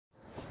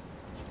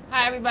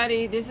Hi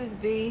everybody, this is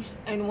V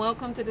and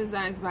welcome to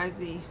Designs by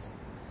V.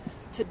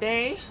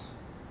 Today,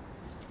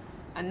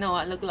 I know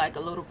I look like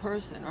a little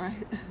person,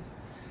 right?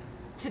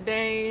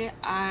 Today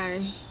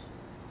I'm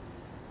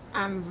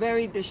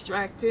very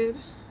distracted.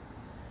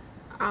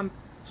 I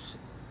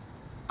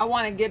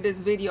want to get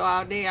this video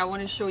out there. I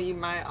want to show you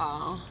my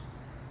I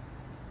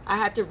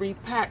had to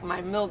repack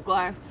my milk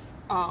glass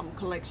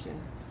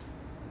collection.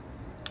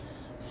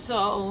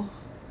 So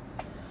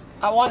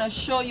I want to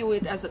show you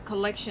it as a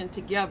collection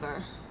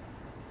together.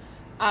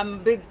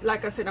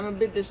 Like I said, I'm a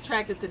bit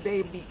distracted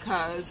today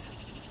because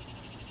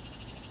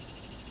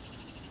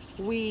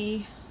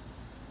we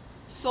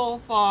so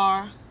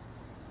far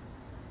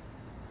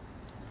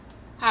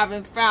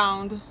haven't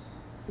found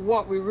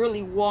what we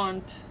really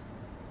want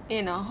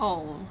in a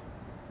home.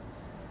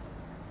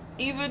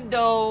 Even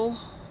though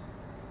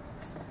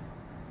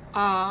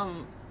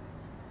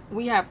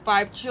we have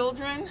 5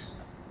 children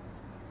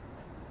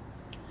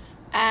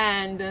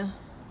and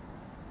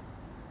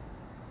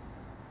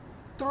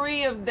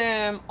 3 of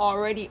them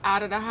already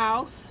out of the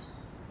house,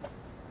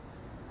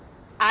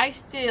 I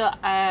still,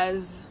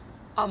 as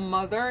a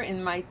mother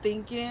in my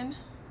thinking,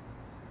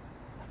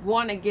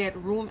 want to get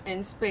room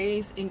and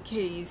space in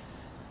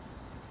case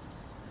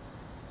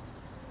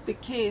the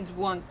kids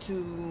want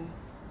to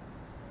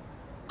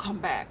come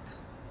back.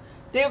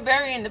 They're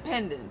very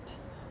independent,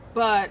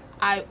 but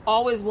I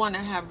always want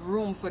to have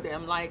room for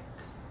them. Like,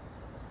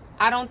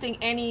 I don't think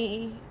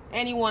any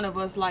one of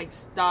us like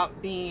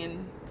stop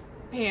being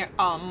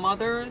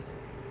mothers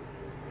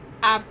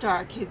after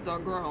our kids are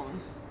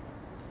grown.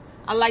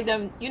 I like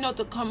them,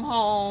 to come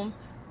home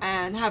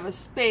and have a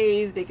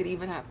space. They could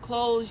even have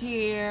clothes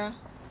here.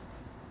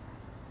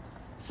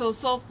 So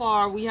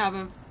far we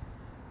haven't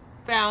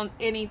found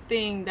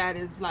anything that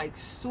is like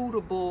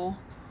suitable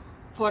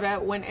for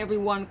that when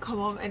everyone come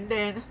home. And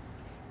then,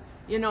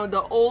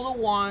 the older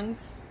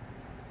ones,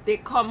 they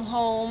come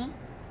home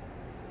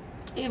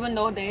even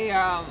though they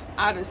are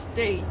out of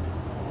state.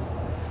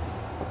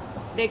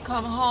 They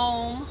come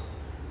home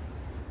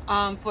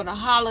for the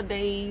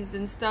holidays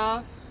and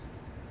stuff.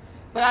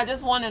 But I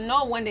just want to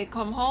know when they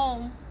come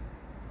home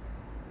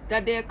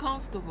that they're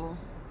comfortable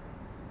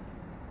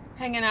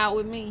hanging out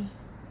with me.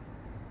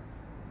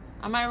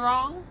 Am I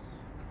wrong?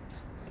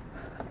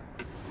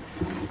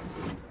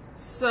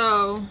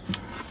 So,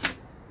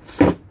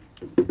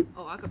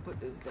 I could put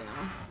this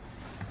down.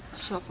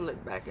 Shuffle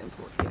it back and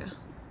forth here.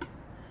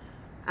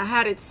 I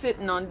had it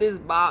sitting on this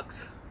box.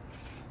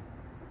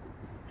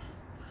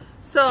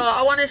 So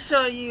I want to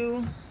show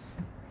you,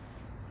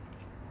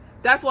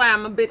 that's why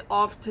I'm a bit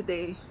off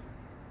today.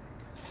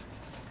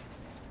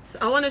 So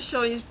I want to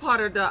show you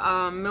part of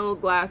the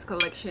milk glass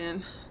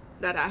collection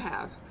that I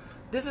have.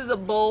 This is a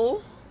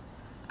bowl.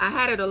 I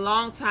had it a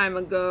long time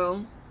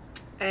ago,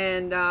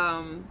 and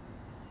I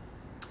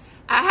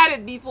had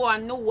it before I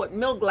knew what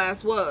milk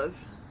glass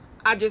was.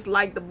 I just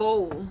liked the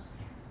bowl.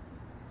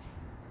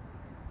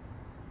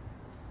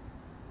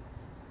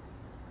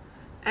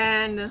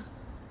 And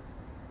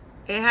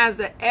it has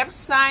an F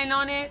sign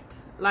on it,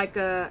 like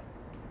a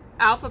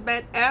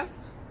alphabet F,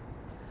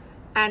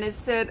 and it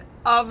said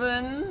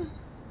oven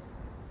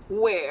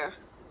ware,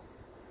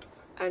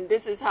 and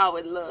this is how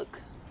it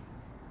looked.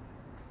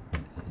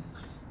 Let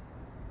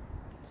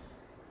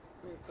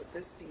me put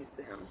this piece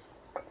down.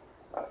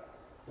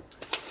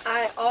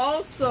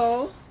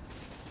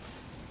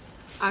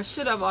 I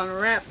should have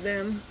unwrapped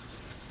them.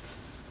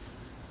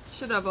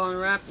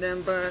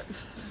 But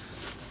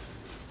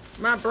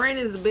my brain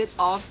is a bit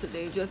off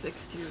today. Just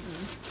excuse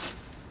me.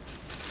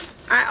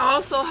 I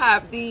also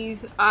have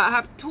these. I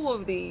have 2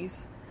 of these,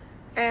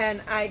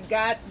 and I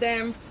got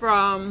them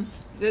from.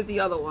 There's the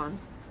other one.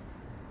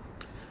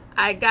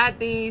 I got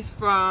these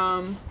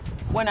from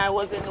when I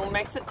was in New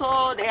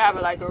Mexico. They have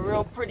like a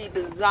real pretty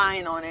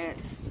design on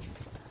it.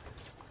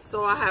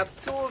 So I have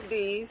 2 of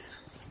these.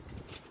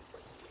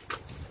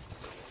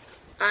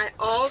 I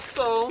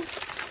also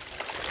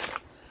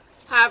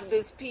have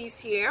this piece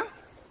here.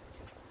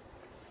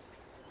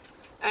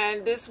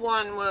 And this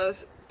one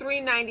was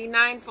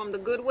 $3.99 from the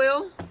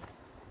Goodwill.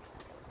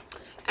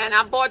 And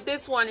I bought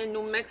this one in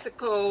New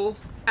Mexico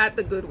at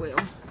the Goodwill.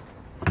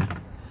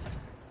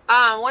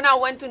 When I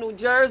went to New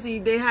Jersey,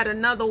 they had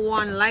another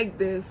one like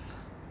this,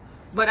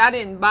 but I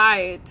didn't buy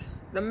it.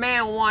 The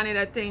man wanted,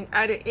 I think,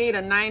 either $8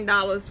 or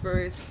 $9 for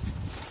it.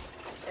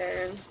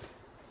 And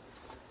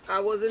I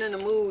wasn't in the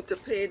mood to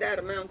pay that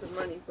amount of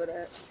money for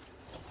that.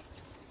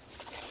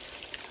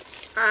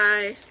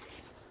 I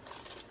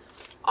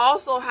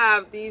also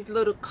have these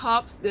little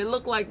cups. They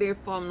look like they're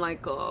from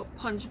like a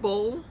punch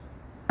bowl.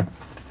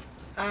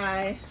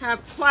 I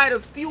have quite a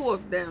few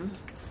of them.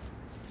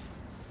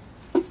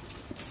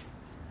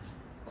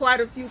 Quite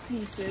a few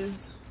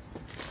pieces.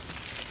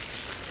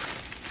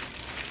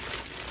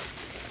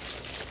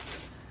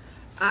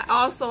 I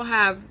also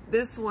have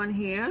this one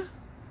here.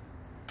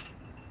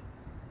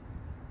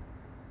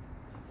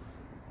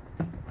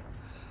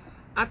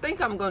 I think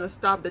I'm going to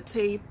stop the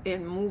tape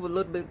and move a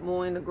little bit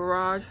more in the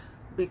garage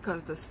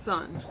because the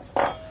sun.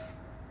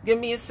 Give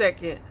me a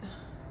second.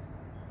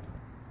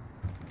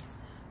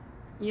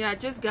 Yeah, I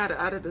just got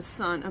out of the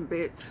sun a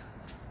bit,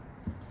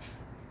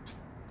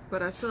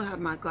 but I still have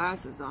my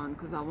glasses on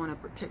because I want to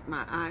protect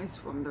my eyes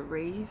from the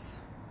rays.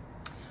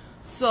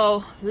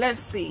 So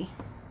let's see.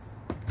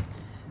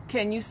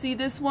 Can you see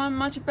this one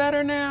much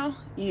better now?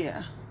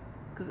 Yeah,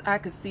 because I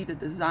could see the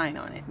design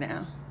on it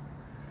now.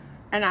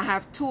 And I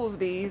have two of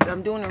these.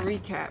 I'm doing a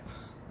recap.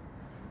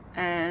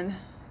 And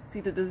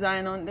see the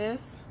design on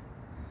this?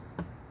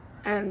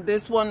 And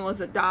this one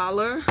was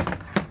 $1.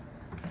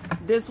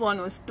 This one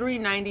was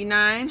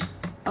 $3.99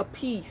 a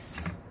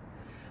piece.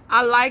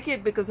 I like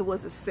it because it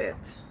was a set.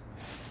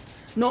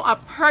 No, I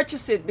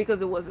purchased it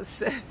because it was a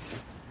set.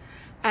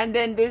 And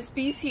then this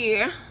piece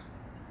here,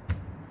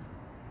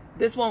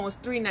 this one was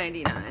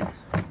 $3.99.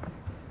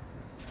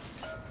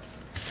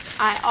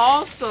 I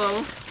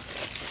also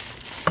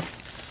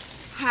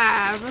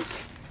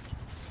have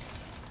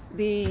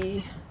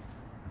the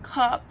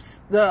cups,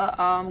 the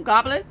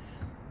goblets.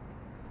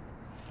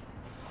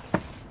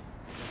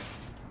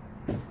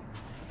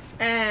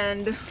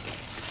 And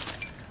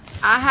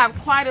I have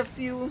quite a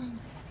few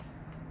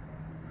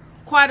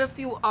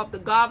of the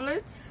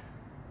goblets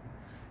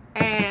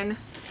and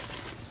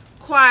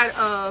quite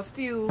a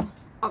few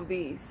of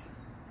these.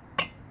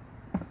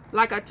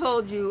 Like I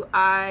told you,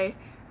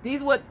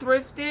 these were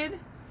thrifted,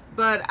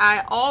 but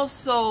I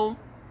also,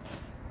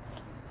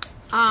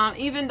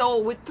 even though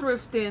with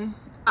thrifting,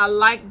 I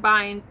like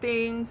buying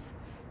things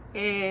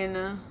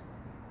in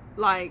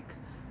like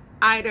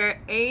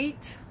either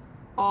 8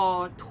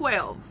 or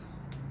 12.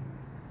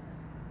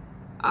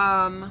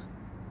 And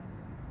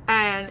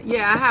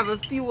yeah, I have a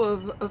few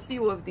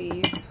of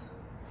these.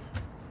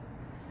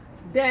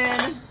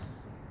 Then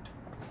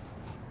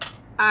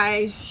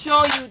I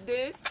show you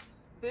this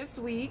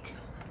week,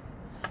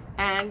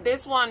 and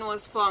this one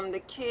was from the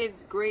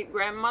kid's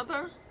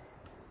great-grandmother.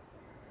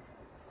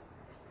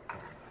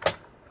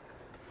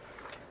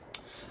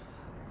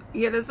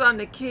 Yeah, this on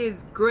the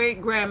kid's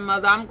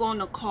great-grandmother. I'm going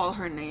to call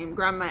her name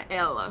Grandma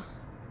Ella.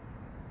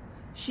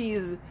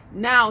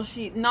 Now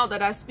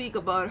that I speak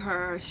about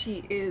her,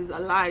 she is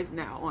alive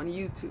now on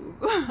YouTube.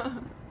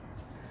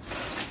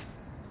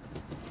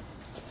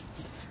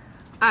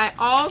 I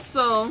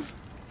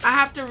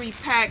have to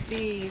repack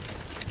these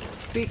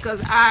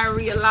because I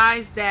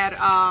realized that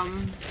I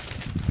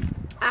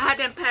had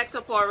them packed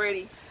up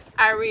already.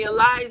 I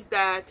realized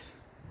that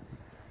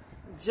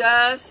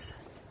just,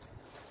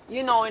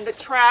 you know, in the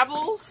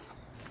travels,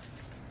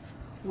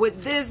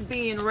 with this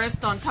being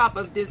rest on top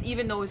of this,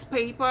 even though it's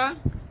paper,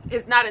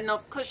 it's not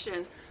enough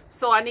cushion.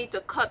 So I need to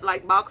cut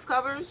like box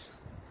covers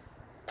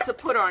to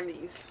put on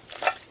these,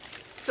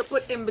 to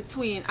put in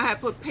between. I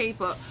put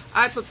paper,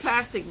 I put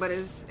plastic, but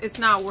it's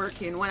not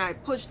working. When I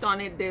pushed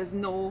on it, there's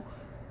no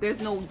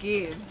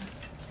give.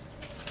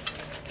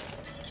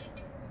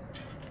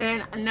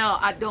 And no,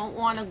 I don't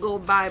want to go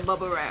buy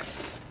bubble wrap.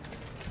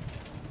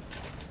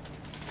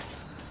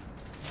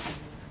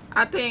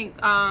 I think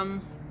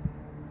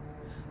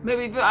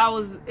maybe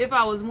if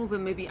I was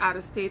moving maybe out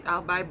of state,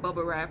 I'll buy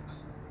bubble wrap.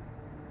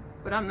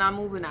 But I'm not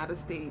moving out of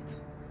state.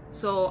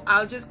 So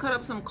I'll just cut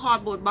up some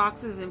cardboard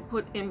boxes and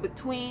put in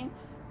between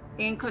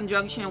in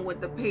conjunction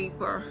with the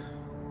paper.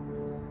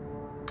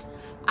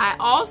 I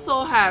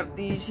also have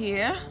these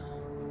here.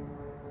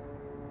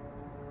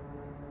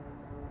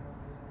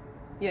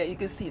 Yeah, you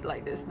can see it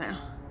like this now.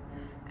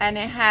 And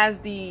it has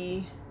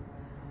the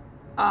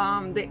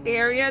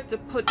area to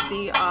put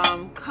the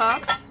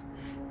cups.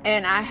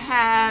 And I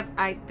have,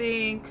 I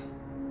think,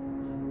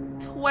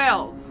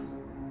 12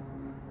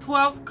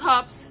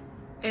 cups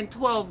and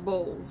 12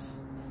 bowls.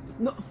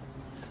 No,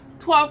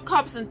 12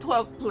 cups and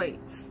 12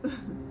 plates.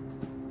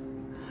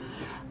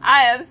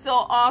 I am so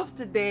off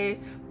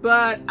today,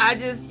 but I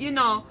just, you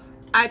know,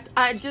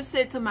 I just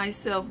said to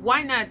myself,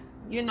 why not,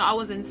 you know, I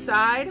was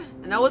inside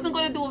and I wasn't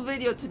going to do a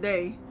video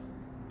today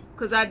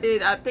because I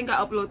think I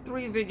uploaded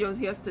 3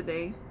 videos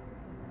yesterday.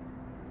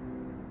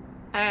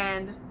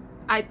 And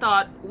I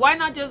thought, why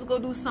not just go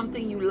do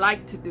something you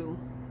like to do?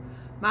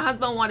 My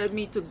husband wanted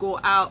me to go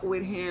out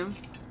with him,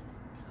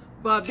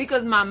 but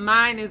because my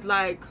mind is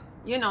like,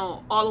 you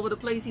know, all over the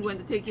place, he went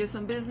to take care of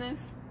some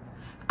business.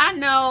 I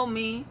know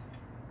me.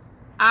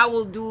 I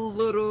will do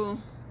little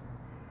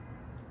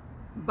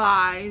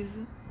buys,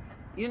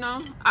 you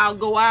know. I'll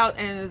go out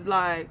and it's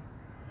like,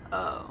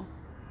 oh,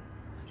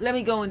 let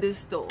me go in this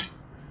store.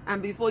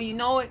 And before you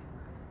know it,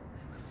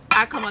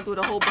 I come up with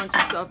a whole bunch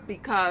of stuff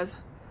because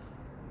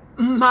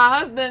my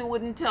husband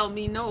wouldn't tell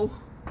me no.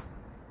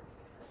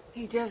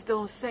 He just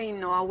don't say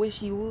no. I wish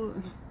he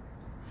would.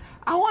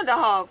 I wonder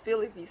how I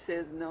feel if he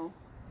says no.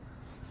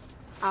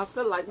 I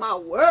feel like my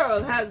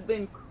world has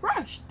been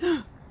crushed.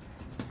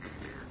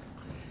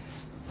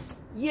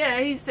 Yeah,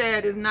 he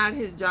said it's not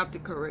his job to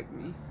correct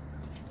me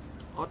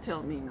or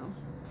tell me no.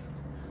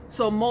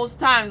 So most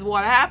times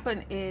what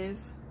happened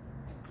is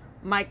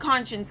my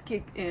conscience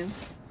kicked in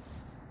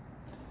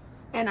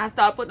and I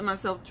start putting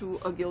myself through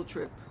a guilt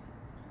trip.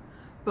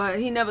 But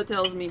he never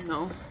tells me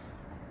no.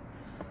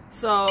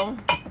 So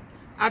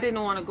I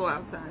didn't want to go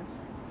outside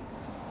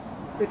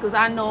because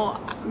I know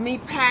me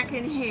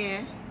packing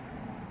here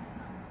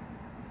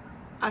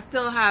I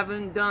still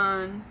haven't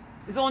done,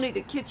 it's only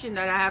the kitchen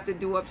that I have to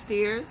do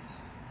upstairs.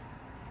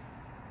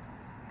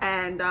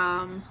 And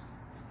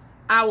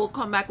I will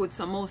come back with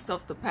some more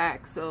stuff to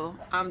pack. So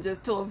I'm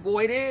just, to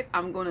avoid it,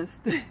 I'm gonna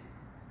stay.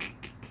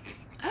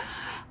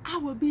 I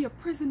will be a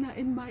prisoner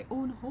in my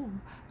own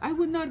home. I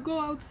would not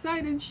go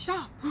outside and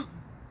shop.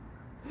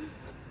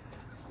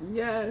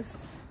 Yes.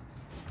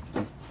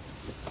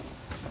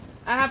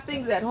 I have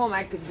things at home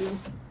I could do.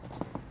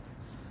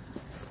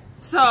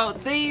 So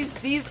these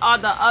are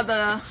the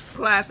other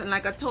glass, and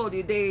like I told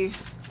you,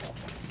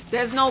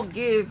 there's no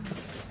give.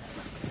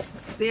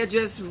 They're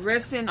just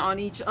resting on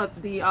each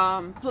of the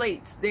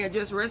plates. They're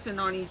just resting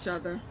on each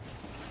other.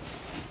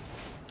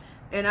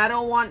 And I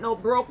don't want no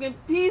broken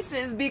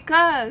pieces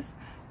because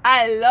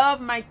I love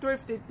my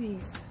thrifted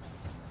piece.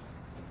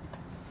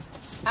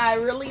 I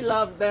really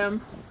love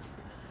them.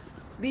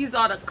 These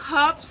are the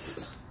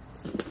cups.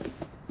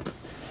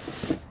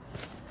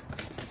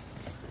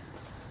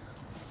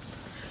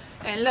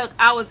 And look,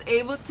 I was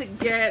able to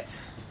get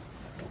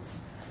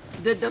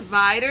the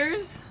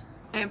dividers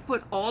and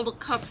put all the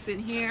cups in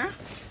here.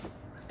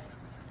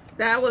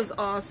 That was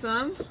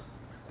awesome.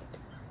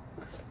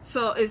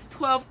 So it's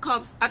 12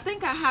 cups. I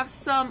think I have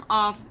some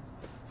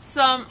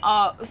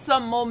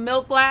more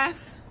milk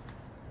glass,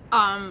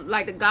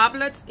 like the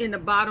goblets in the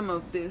bottom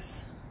of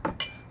this.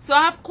 So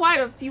I have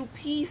quite a few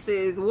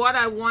pieces. What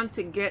I want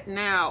to get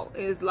now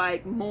is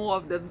like more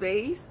of the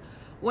vase.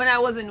 When I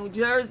was in New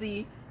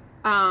Jersey,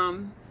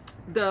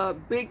 the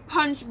big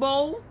punch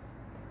bowl,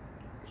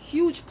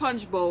 huge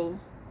punch bowl,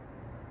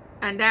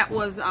 and that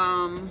was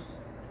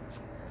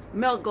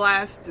milk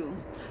glass too.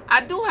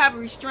 I do have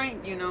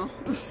restraint, you know,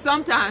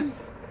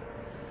 sometimes.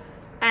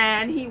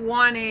 And he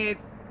wanted,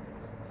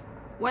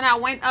 when I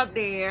went up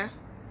there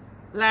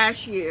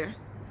last year,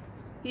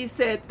 he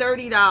said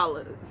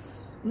 $30.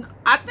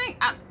 I think,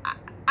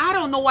 I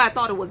don't know why I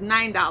thought it was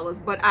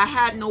 $9, but I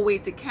had no way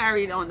to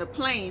carry it on the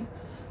plane,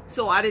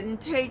 so I didn't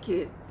take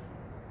it.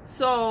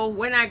 So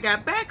when I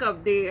got back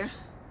up there,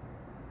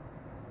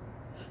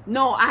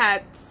 no, I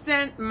had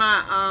sent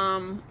my,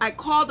 I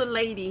called the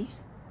lady,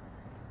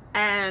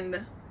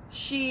 and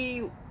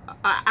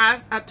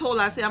I told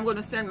her, I said, I'm going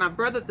to send my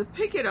brother to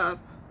pick it up.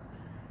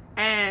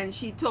 And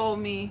she told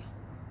me,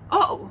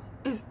 oh,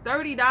 it's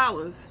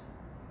 $30.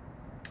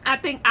 I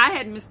think I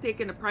had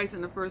mistaken the price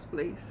in the first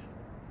place.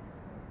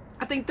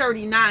 I think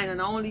 39,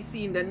 and I only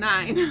seen the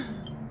 9.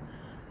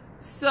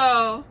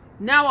 So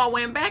now I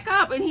went back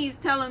up, and he's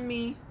telling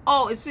me,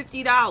 oh, it's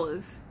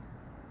 $50.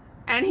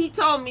 And he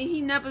told me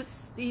he never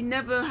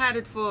had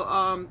it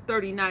for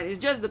 39. It's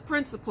just the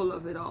principle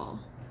of it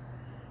all.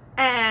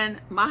 And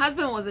my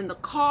husband was in the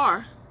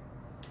car,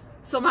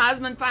 so my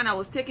husband found I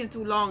was taking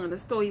too long in the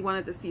store. He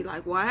wanted to see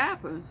like what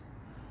happened.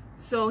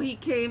 So he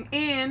came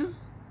in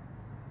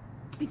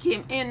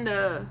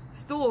the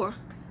store,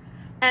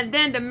 and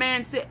then the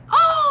man said,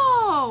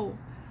 oh,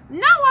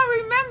 now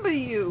I remember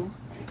you.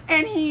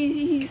 And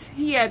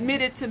he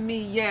admitted to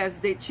me, yes,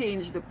 they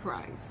changed the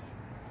price.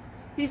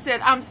 He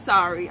said, I'm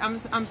sorry,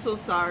 I'm so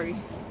sorry.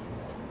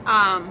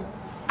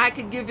 I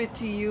could give it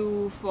to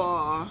you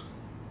for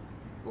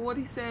what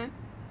he said,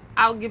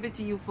 I'll give it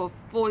to you for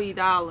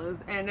 $40.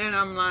 And then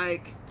I'm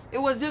like, it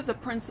was just the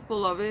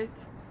principle of it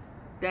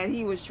that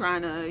he was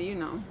trying to, you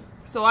know.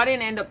 So I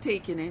didn't end up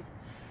taking it.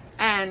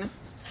 And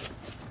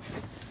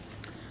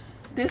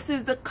this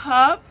is the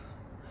cup,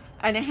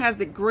 and it has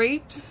the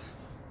grapes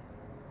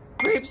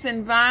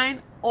and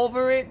vine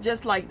over it,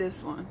 just like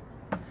this one.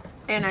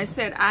 And I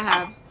said I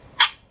have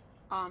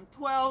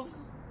 12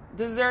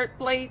 dessert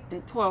plate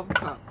and 12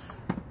 cups.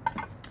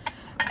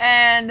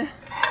 And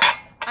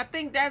I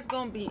think that's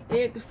gonna be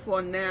it for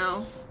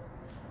now.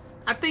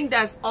 I think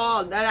that's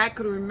all that I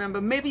could remember.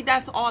 Maybe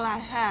that's all I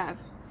have.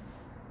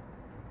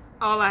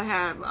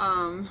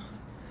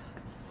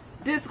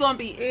 This is gonna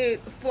be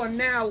it for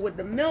now with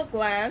the milk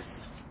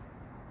glass.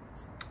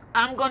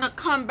 I'm gonna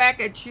come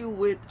back at you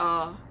with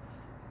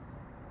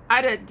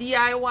either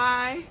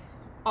DIY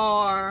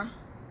or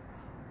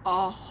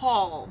a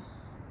haul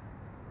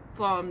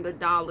from the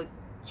Dollar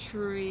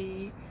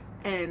Tree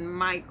and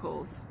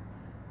Michael's.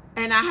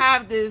 And I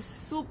have this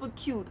super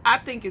cute, I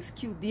think it's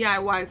cute,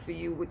 DIY for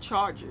you with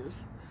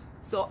chargers.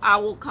 So I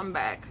will come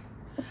back.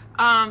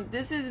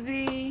 This is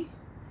V,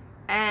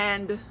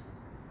 and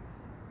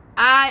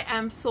I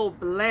am so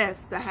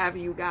blessed to have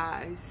you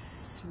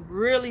guys.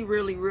 Really,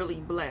 really, really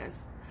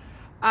blessed.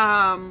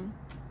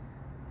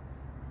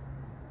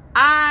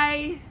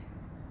 I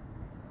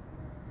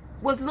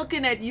was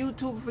looking at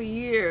YouTube for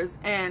years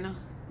and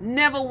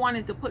never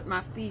wanted to put my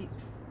feet.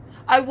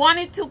 I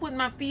wanted to put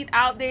my feet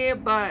out there,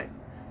 but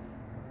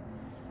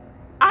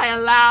I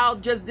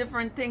allowed just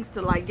different things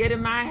to like get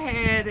in my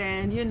head,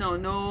 and you know,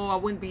 no, I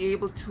wouldn't be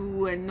able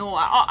to, and no,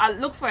 I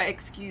look for an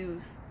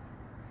excuse.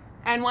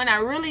 And when I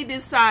really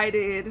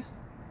decided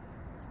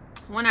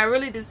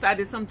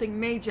something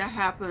major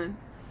happened,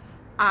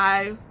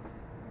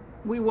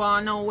 we were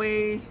on our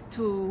way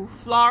to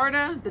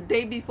Florida the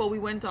day before we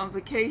went on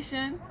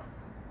vacation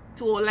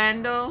to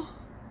Orlando.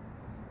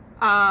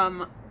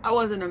 I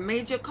was in a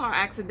major car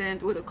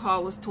accident where the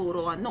car was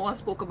total. I know I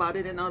spoke about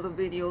it in other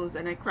videos,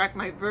 and I cracked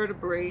my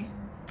vertebrae.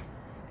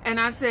 And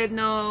I said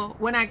no.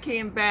 When I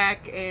came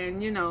back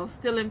and, you know,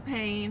 still in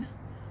pain,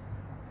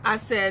 I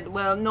said,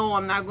 well, no,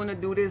 I'm not going to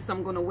do this.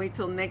 I'm going to wait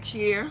till next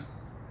year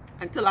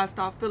until I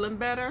start feeling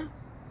better.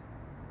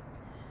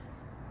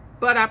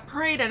 But I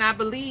prayed and I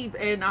believed,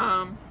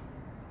 and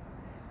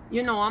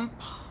you know, I'm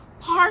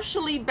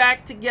partially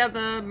back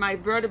together. My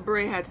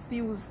vertebrae had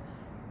fused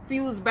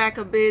back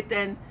a bit,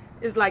 and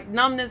it's like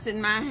numbness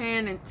in my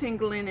hand and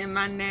tingling in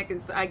my neck,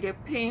 and so I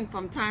get pain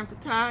from time to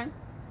time.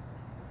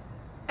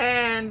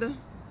 And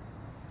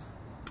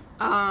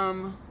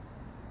I'm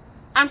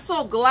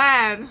so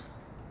glad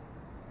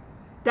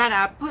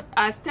that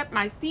I stepped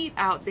my feet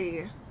out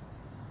there,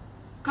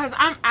 because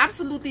I'm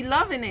absolutely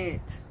loving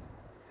it.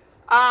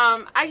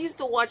 I used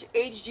to watch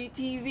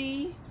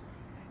HGTV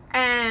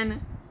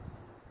and,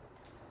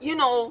 you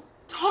know,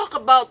 talk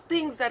about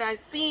things that I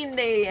seen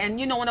there. And,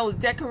 you know, when I was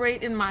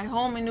decorating my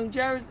home in New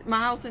Jersey, my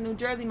house in New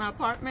Jersey, my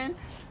apartment,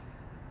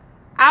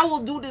 I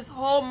will do this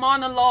whole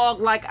monologue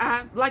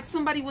like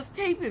somebody was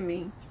taping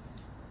me.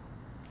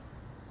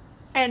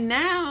 And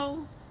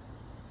now,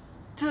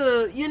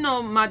 you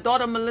know, my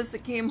daughter Melissa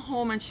came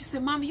home and she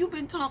said, Mommy, you've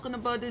been talking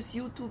about this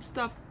YouTube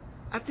stuff.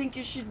 I think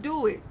you should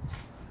do it.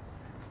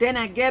 Then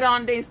I get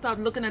on there and start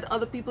looking at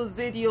other people's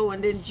video,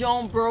 and then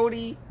Joan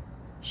Brody,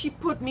 she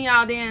put me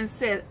out there and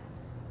said,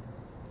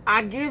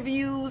 I give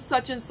you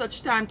such and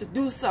such time to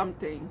do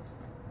something.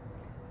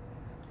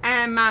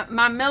 And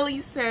my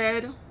Melly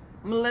said,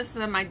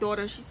 Melissa, my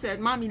daughter, she said,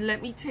 Mommy,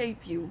 let me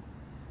tape you.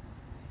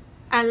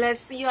 And let's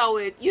see how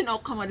it, you know,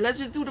 come on, let's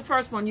just do the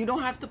first one. You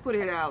don't have to put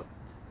it out.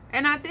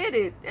 And I did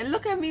it. And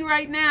look at me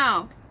right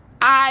now.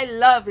 I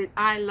love it.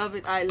 I love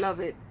it. I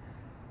love it.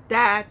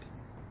 That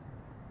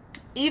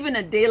even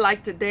a day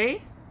like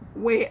today,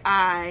 where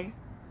I,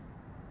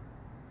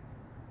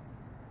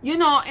 you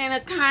know, in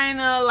a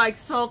kind of like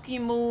sulky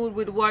mood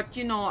with what,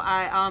 you know,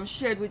 I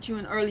shared with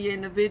you earlier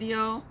in the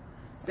video,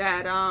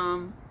 that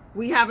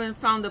we haven't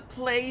found a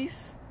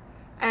place,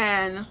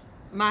 and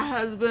my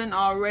husband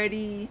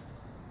already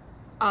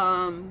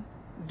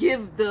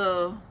give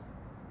the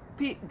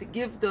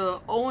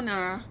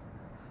owner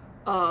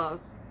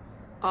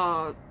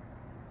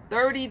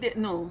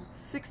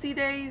 60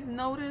 days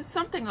notice,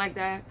 something like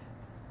that.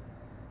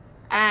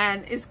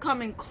 And it's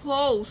coming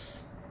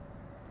close,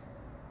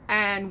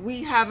 and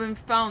we haven't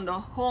found a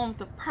home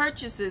to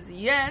purchase it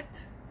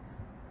yet.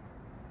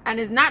 And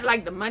it's not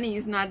like the money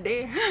is not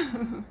there,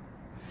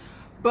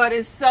 but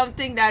it's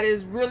something that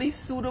is really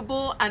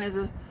suitable, and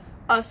is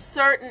a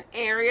certain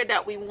area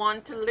that we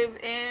want to live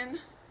in.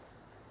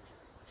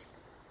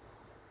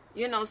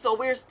 You know, so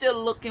we're still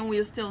looking.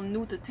 We're still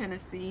new to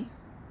Tennessee.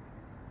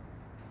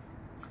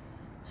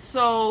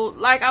 So,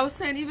 like I was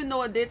saying, even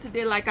though a day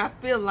today, like I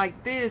feel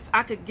like this,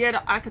 I could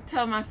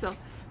tell myself,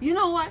 you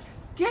know what?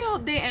 Get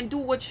out there and do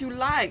what you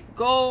like.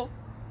 Go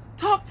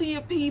talk to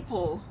your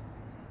people,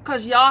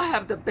 because y'all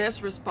have the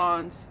best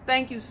response.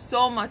 Thank you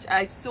so much.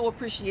 I so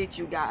appreciate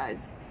you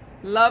guys.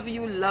 Love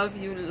you, love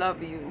you,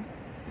 love you.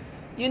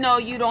 You know,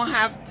 you don't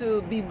have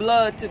to be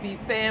blood to be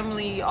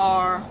family,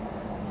 or,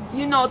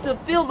 you know, to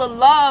feel the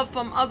love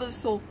from others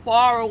so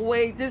far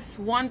away. This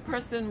one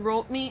person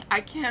wrote me,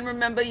 I can't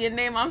remember your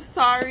name, I'm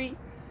sorry,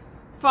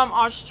 from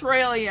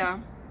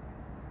Australia,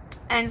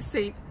 and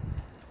said,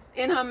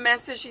 in her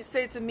message, she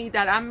said to me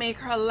that I make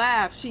her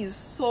laugh. She's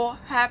so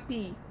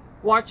happy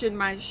watching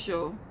my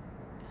show.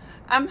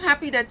 I'm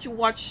happy that you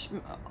watch.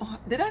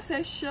 Did I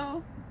say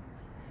show?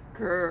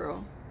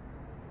 Girl,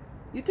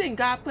 you think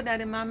God put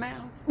that in my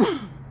mouth?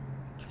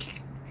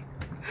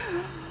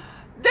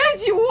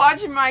 That you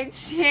watch my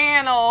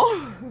channel.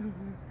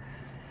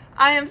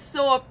 I am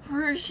so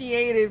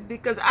appreciative,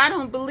 because I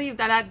don't believe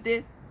that I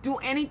did do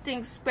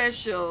anything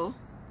special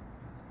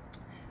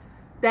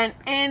than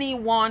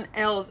anyone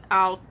else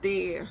out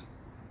there.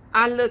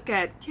 I look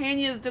at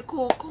Kenya's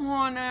Decor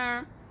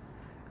Corner.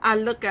 I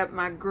look at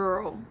my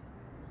girl,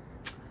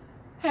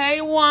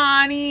 hey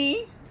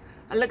Wani.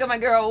 I look at my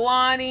girl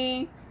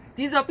Wani.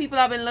 These are people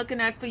I've been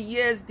looking at for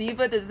years.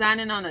 Diva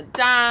Designing on a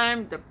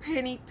Dime, the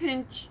Penny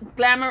Pinch,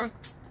 Glamour.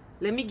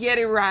 Let me get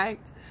it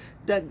right.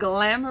 The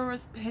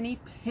Glamorous Penny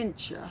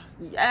Pincher.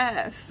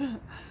 Yes.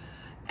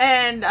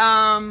 And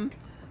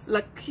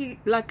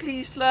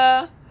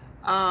LaKeisha,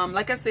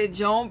 like I said,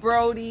 Joan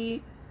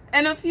Brody,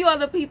 and a few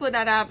other people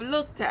that I've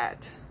looked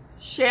at.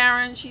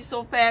 Sharon, she's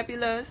so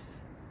fabulous.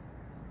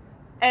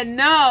 And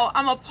now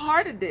I'm a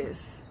part of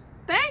this.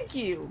 Thank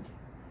you.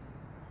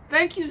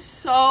 Thank you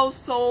so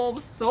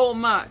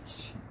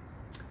much.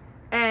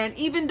 And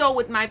even though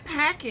with my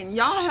packing,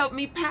 y'all helped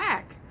me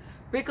pack.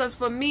 Because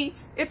for me,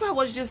 if I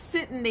was just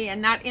sitting there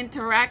and not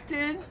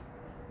interacting,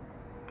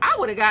 I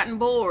would have gotten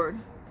bored.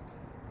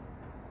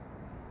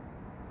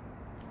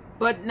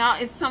 But now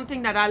it's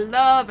something that I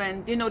love,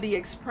 and you know, the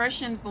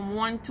expression from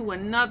one to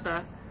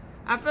another.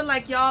 I feel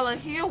like y'all are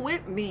here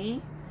with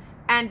me,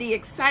 and the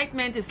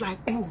excitement is like,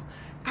 oh,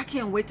 I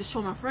can't wait to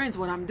show my friends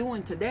what I'm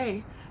doing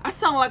today. I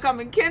sound like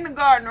I'm in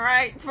kindergarten,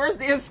 right? First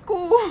day of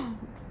school.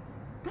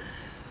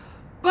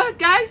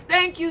 guys,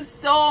 thank you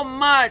so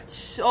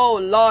much. Oh,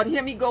 Lord,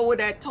 hear me go with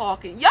that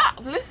talking. Yeah,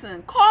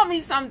 listen, call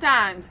me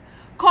sometimes.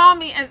 Call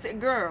me and say,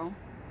 girl,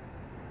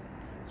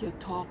 you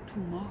talk too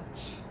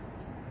much.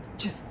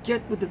 Just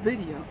get with the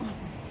video.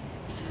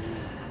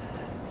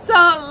 So,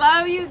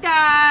 love you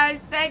guys.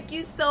 Thank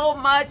you so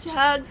much.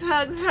 Hugs,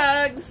 hugs,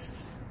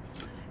 hugs.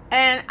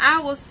 And I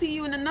will see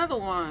you in another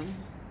one.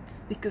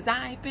 Because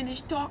I ain't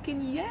finished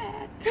talking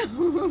yet.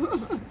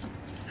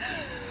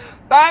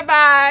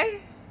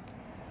 Bye-bye.